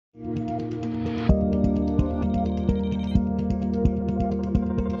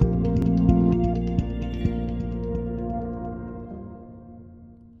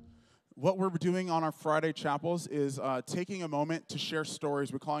doing on our Friday chapels is taking a moment to share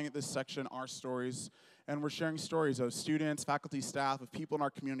stories. We're calling it this section, Our Stories. And we're sharing stories of students, faculty, staff, of people in our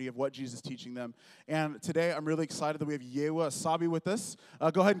community, of what Jesus is teaching them. And today, I'm really excited that we have Yeawa Asabi with us.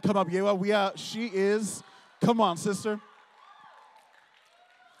 Go ahead and come up, Yeawa. She is, come on, sister.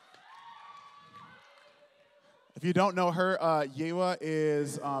 If you don't know her, Yeawa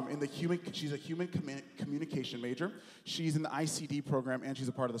is she's a human communication major. She's in the ICD program, and she's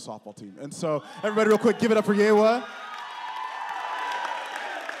a part of the softball team. And so, everybody real quick, give it up for Yeawa.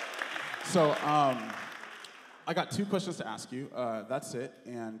 So, I got 2 questions to ask you. That's it.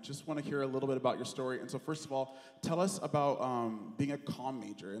 And just want to hear a little bit about your story. And so, first of all, tell us about being a comm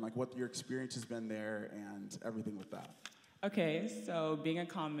major and like what your experience has been there and everything with that. Okay, so being a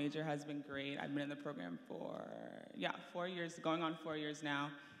comm major has been great. I've been in the program for, 4 years, going on 4 years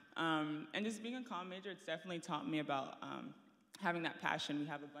now. And just being a comm major, it's definitely taught me about having that passion. We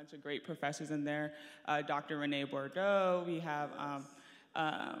have a bunch of great professors in there. Dr. Renee Bordeaux, we have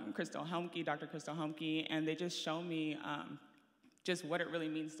Crystal Helmke, Dr. Crystal Helmke, and they just show me just what it really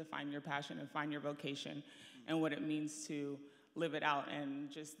means to find your passion and find your vocation and what it means to live it out.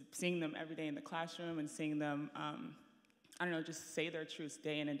 And just seeing them every day in the classroom and seeing them just say their truths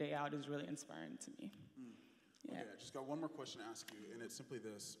day in and day out is really inspiring to me. Yeah. Okay, I just got one more question to ask you, and it's simply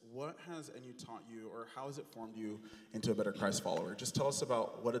this. What has NU taught you, or how has it formed you into a better Christ follower? Just tell us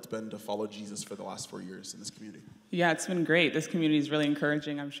about what it's been to follow Jesus for the last 4 years in this community. Yeah, it's been great. This community is really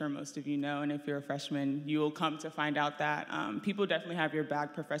encouraging. I'm sure most of you know, and if you're a freshman, you will come to find out that people definitely have your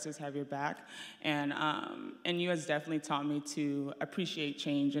back, professors have your back, and NU has definitely taught me to appreciate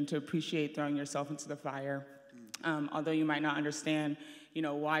change and to appreciate throwing yourself into the fire. Although you might not understand,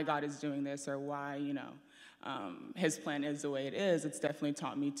 why God is doing this or why, his plan is the way it is, it's definitely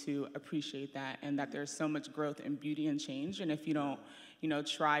taught me to appreciate that and that there's so much growth and beauty and change. And if you don't,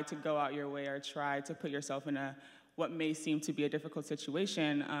 try to go out your way or try to put yourself in what may seem to be a difficult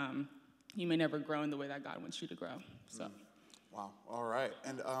situation, you may never grow in the way that God wants you to grow. So. Wow. All right.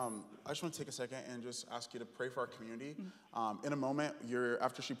 And I just want to take a second and just ask you to pray for our community. In a moment,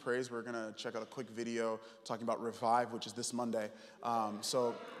 after she prays, we're going to check out a quick video talking about Revive, which is this Monday.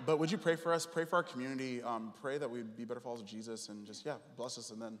 But would you pray for us? Pray for our community. Pray that we'd be better followers of Jesus and just, bless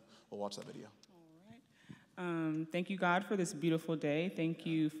us, and then we'll watch that video. All right. Thank you, God, for this beautiful day. Thank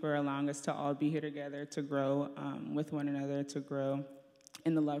you for allowing us to all be here together to grow with one another, to grow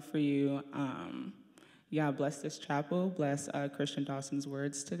in the love for you. Bless this chapel, bless Christian Dawson's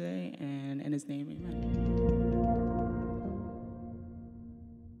words today, and in his name, amen.